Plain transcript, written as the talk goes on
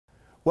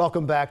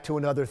Welcome back to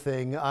Another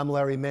Thing. I'm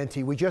Larry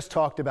Menti. We just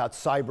talked about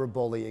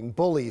cyberbullying.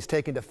 Bullies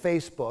taking to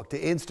Facebook, to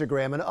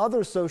Instagram, and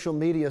other social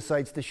media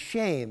sites to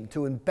shame,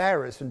 to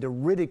embarrass, and to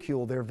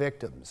ridicule their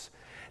victims.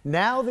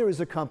 Now there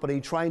is a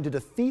company trying to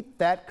defeat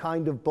that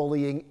kind of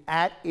bullying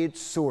at its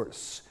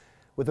source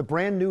with a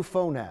brand new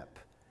phone app.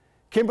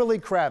 Kimberly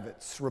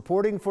Kravitz,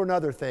 reporting for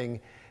Another Thing,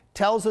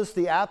 tells us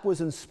the app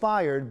was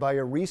inspired by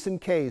a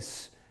recent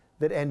case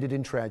that ended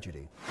in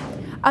tragedy.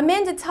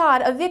 Amanda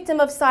Todd, a victim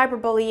of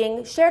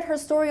cyberbullying, shared her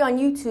story on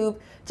YouTube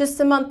just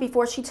a month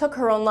before she took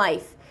her own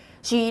life.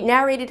 She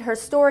narrated her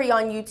story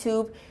on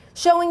YouTube,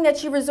 showing that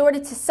she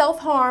resorted to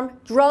self-harm,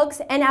 drugs,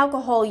 and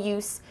alcohol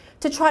use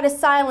to try to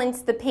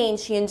silence the pain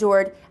she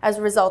endured as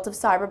a result of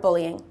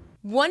cyberbullying.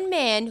 One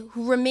man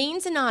who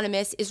remains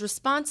anonymous is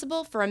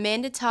responsible for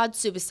Amanda Todd's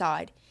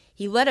suicide.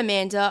 He led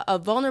Amanda, a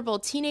vulnerable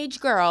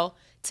teenage girl,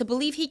 to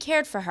believe he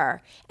cared for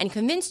her and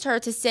convinced her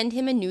to send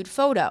him a nude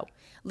photo.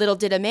 Little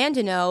did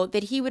Amanda know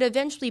that he would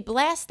eventually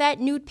blast that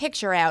nude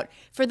picture out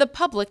for the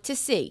public to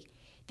see.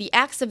 The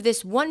acts of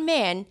this one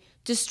man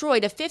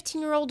destroyed a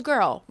 15-year-old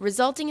girl,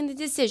 resulting in the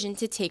decision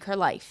to take her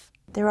life.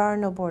 There are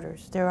no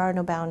borders, there are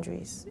no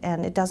boundaries,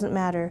 and it doesn't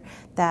matter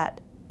that,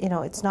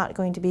 it's not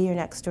going to be your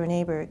next door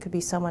neighbor. It could be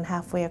someone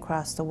halfway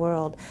across the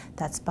world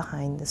that's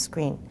behind the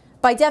screen.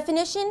 By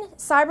definition,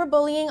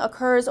 cyberbullying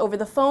occurs over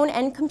the phone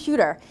and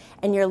computer,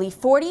 and nearly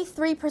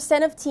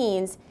 43% of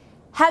teens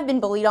have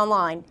been bullied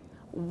online.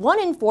 1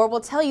 in 4 will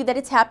tell you that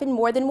it's happened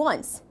more than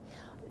once.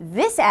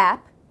 This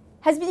app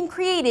has been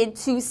created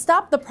to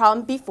stop the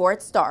problem before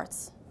it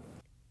starts.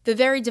 The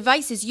very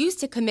devices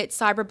used to commit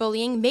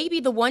cyberbullying may be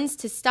the ones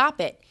to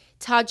stop it.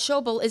 Todd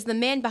Schobel is the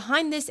man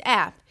behind this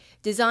app,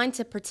 designed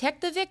to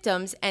protect the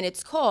victims, and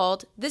it's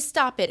called the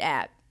Stop It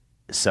app.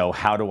 So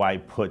how do I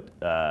put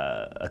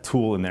a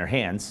tool in their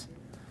hands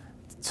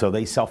so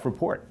they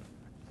self-report?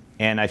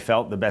 And I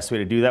felt the best way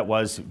to do that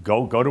was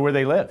go to where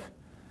they live,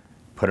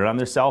 put it on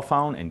their cell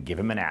phone, and give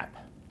them an app.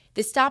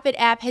 The Stop It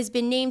app has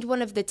been named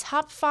one of the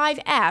top 5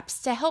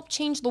 apps to help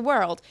change the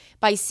world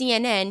by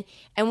CNN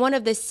and one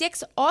of the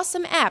 6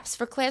 awesome apps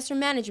for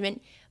classroom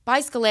management by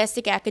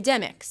Scholastic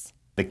Academics.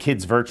 The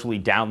kids virtually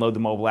download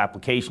the mobile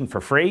application for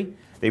free.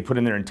 They put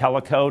in their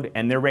IntelliCode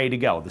and they're ready to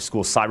go. The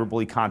school's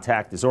cyberbully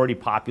contact is already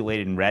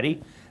populated and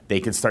ready. They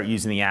can start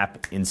using the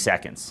app in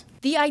seconds.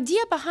 The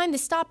idea behind the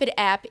Stop It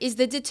app is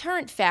the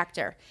deterrent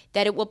factor,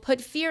 that it will put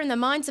fear in the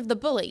minds of the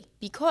bully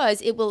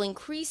because it will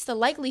increase the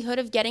likelihood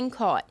of getting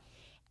caught.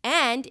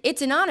 And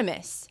it's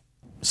anonymous.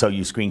 So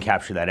you screen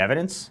capture that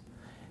evidence,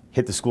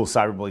 hit the school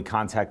cyberbully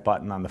contact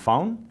button on the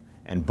phone,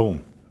 and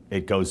boom,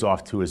 it goes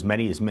off to as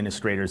many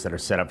administrators that are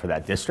set up for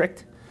that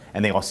district,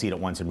 and they all see it at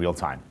once in real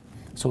time.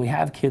 So we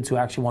have kids who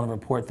actually want to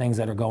report things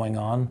that are going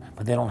on,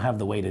 but they don't have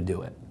the way to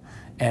do it.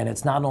 And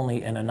it's not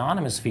only an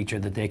anonymous feature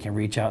that they can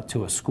reach out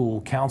to a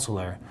school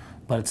counselor,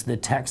 but it's the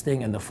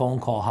texting and the phone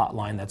call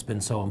hotline that's been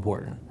so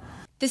important.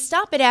 The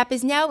Stop It app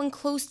is now in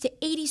close to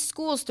 80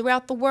 schools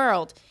throughout the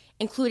world,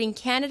 including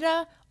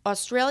Canada,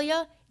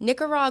 Australia,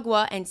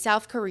 Nicaragua, and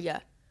South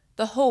Korea.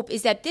 The hope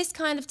is that this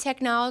kind of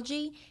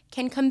technology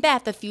can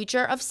combat the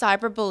future of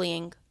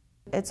cyberbullying.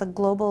 It's a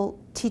global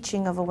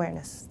teaching of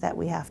awareness that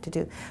we have to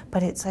do,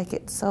 but it's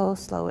so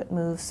slow, it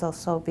moves so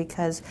slow,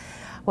 because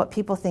what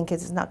people think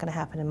is it's not going to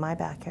happen in my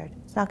backyard.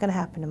 It's not going to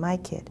happen to my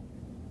kid.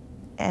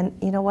 And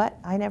you know what?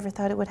 I never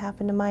thought it would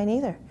happen to mine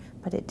either,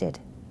 but it did.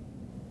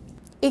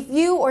 If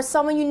you or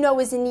someone you know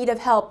is in need of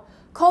help,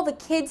 call the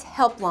Kids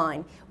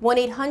Helpline,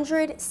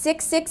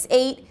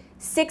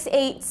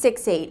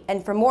 1-800-668-6868.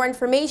 And for more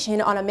information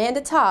on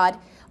Amanda Todd,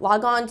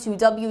 log on to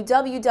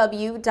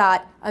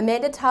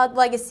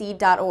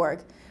www.amandatoddlegacy.org.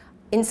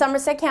 In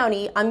Somerset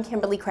County, I'm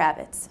Kimberly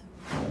Kravitz.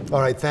 All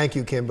right, thank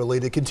you,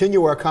 Kimberly. To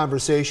continue our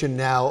conversation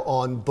now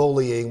on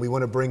bullying, we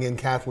want to bring in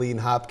Kathleen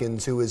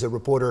Hopkins, who is a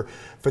reporter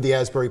for the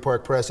Asbury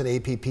Park Press and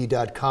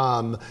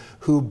APP.com,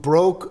 who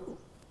broke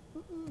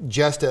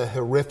just a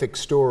horrific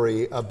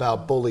story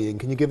about bullying.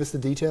 Can you give us the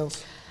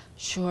details?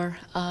 Sure.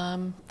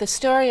 The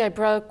story I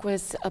broke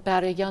was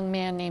about a young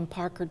man named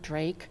Parker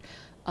Drake.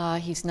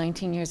 He's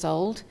 19 years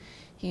old.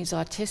 He's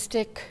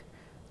autistic.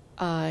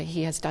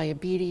 He has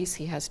diabetes.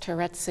 He has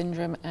Tourette's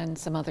syndrome and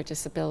some other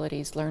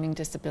disabilities, learning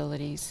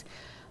disabilities.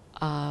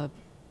 And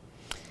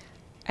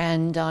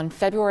on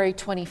February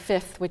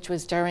 25th, which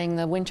was during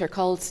the winter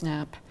cold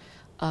snap,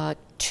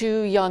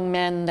 2 young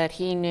men that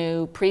he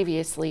knew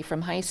previously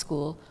from high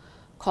school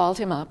called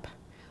him up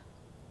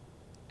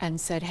and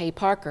said, "Hey,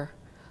 Parker,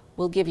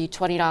 we'll give you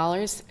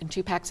 $20 and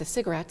 2 packs of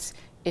cigarettes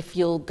if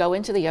you'll go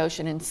into the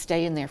ocean and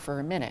stay in there for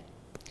a minute."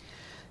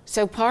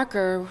 So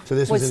Parker So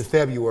this was in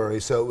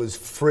February, so it was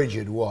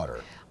frigid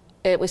water.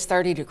 It was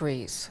 30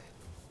 degrees.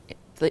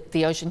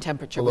 The ocean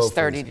temperature Below was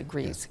 30 freezing,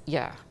 degrees.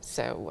 Yeah.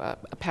 So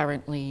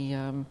apparently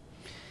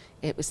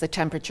it was the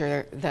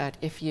temperature that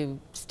if you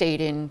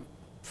stayed in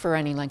for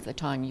any length of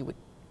time, you would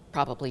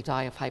probably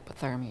die of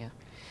hypothermia.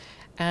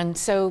 And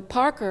so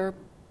Parker,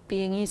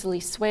 being easily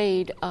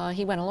swayed,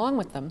 he went along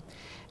with them.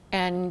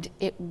 And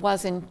it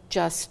wasn't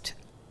just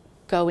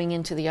going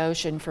into the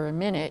ocean for a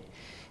minute.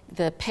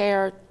 The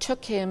pair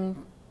took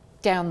him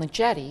down the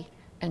jetty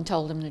and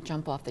told him to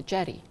jump off the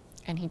jetty,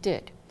 and he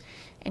did.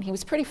 And he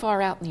was pretty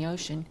far out in the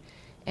ocean,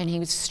 and he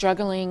was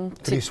struggling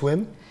to... Could he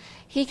swim?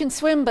 He can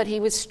swim, but he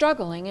was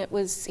struggling.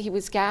 He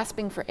was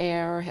gasping for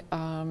air.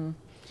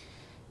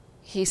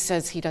 He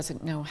says he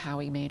doesn't know how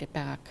he made it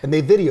back. And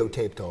they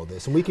videotaped all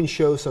this, and we can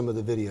show some of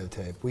the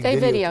videotape. They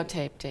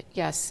videotaped it,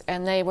 yes,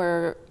 and they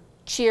were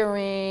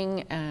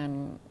cheering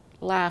and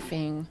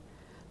laughing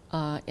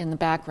in the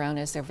background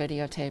as they're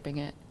videotaping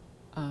it.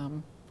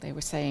 They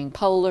were saying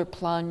polar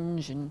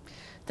plunge and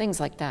things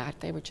like that.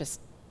 They were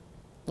just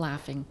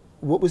laughing.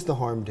 What was the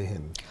harm to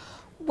him?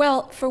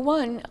 Well, for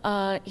one,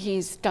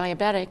 he's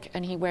diabetic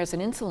and he wears an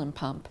insulin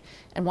pump.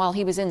 And while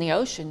he was in the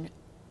ocean,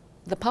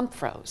 the pump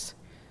froze.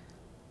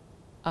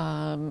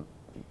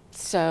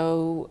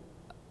 So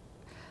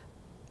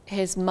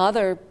his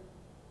mother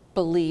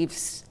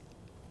believes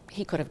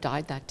he could have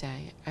died that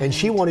day. And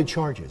she wanted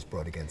charges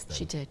brought against them.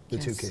 She did, The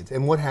yes. two kids.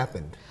 And what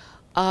happened?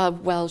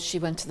 Well, she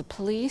went to the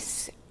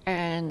police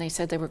and they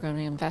said they were going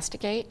to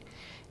investigate.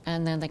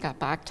 And then they got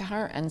back to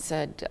her and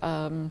said,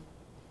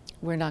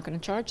 we're not going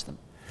to charge them.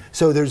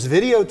 So there's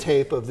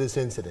videotape of this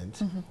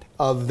incident,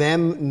 of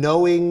them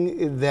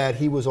knowing that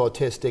he was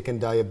autistic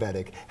and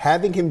diabetic,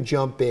 having him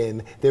jump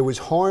in, there was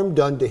harm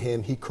done to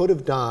him, he could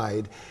have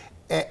died,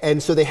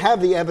 and so they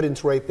have the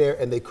evidence right there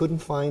and they couldn't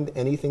find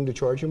anything to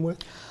charge him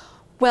with?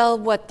 Well,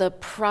 what the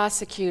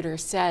prosecutor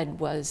said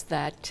was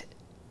that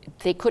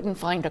they couldn't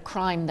find a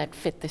crime that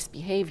fit this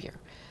behavior.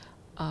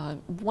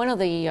 One of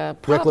the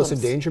problems... Reckless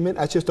endangerment?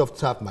 That's just off the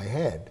top of my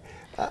head.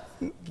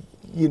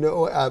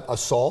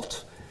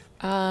 Assault?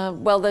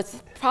 Well,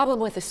 the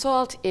problem with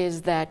assault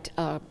is that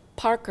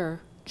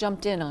Parker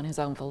jumped in on his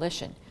own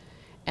volition,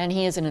 and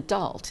he is an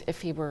adult.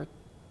 If he were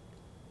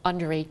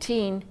under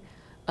 18,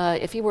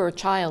 if he were a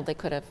child, they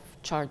could have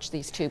charged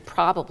these two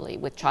probably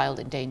with child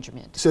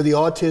endangerment. So the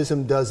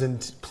autism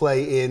doesn't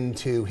play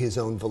into his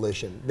own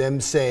volition, them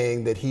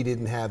saying that he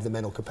didn't have the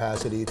mental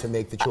capacity to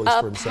make the choice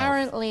for himself?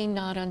 Apparently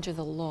not under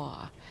the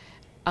law.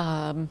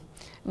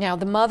 Now,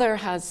 the mother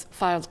has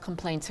filed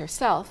complaints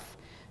herself,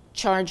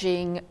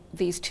 charging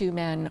these two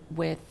men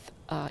with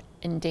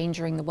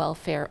endangering the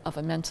welfare of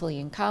a mentally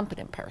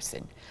incompetent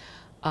person.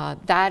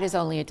 That is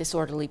only a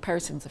disorderly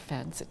person's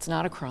offense. It's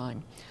not a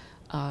crime.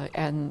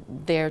 And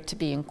they're to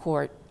be in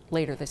court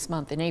later this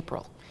month in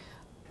April.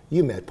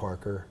 You met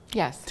Parker.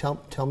 Yes.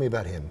 Tell me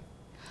about him.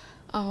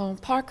 Oh,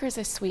 Parker's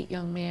a sweet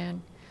young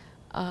man.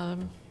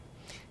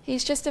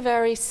 He's just a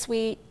very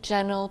sweet,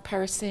 gentle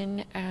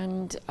person,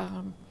 and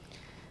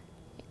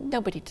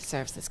nobody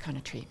deserves this kind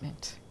of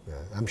treatment. Yeah,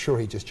 I'm sure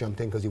he just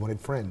jumped in because he wanted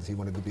friends. He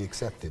wanted to be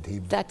accepted.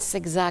 That's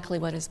exactly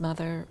what his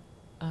mother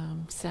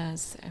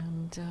says.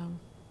 And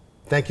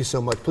thank you so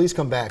much. Please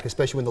come back,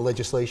 especially when the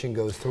legislation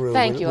goes through.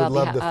 Thank you. We'd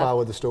love to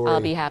follow the story. I'll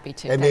be happy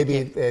to. And Thank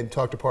maybe you. and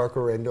talk to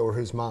Parker or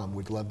his mom.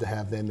 We'd love to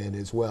have them in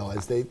as well,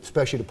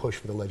 especially to push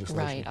for the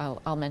legislation. Right.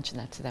 I'll mention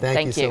that to them.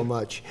 Thank you so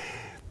much.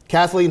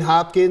 Kathleen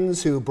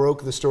Hopkins, who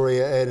broke the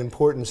story, an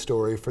important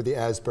story for the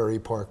Asbury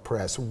Park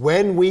Press.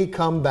 When we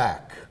come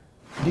back,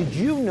 did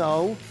you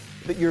know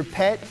that your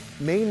pet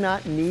may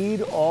not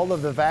need all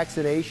of the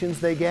vaccinations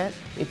they get?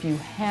 If you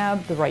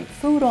have the right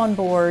food on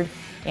board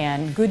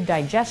and good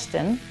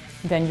digestion,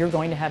 then you're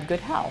going to have good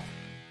health.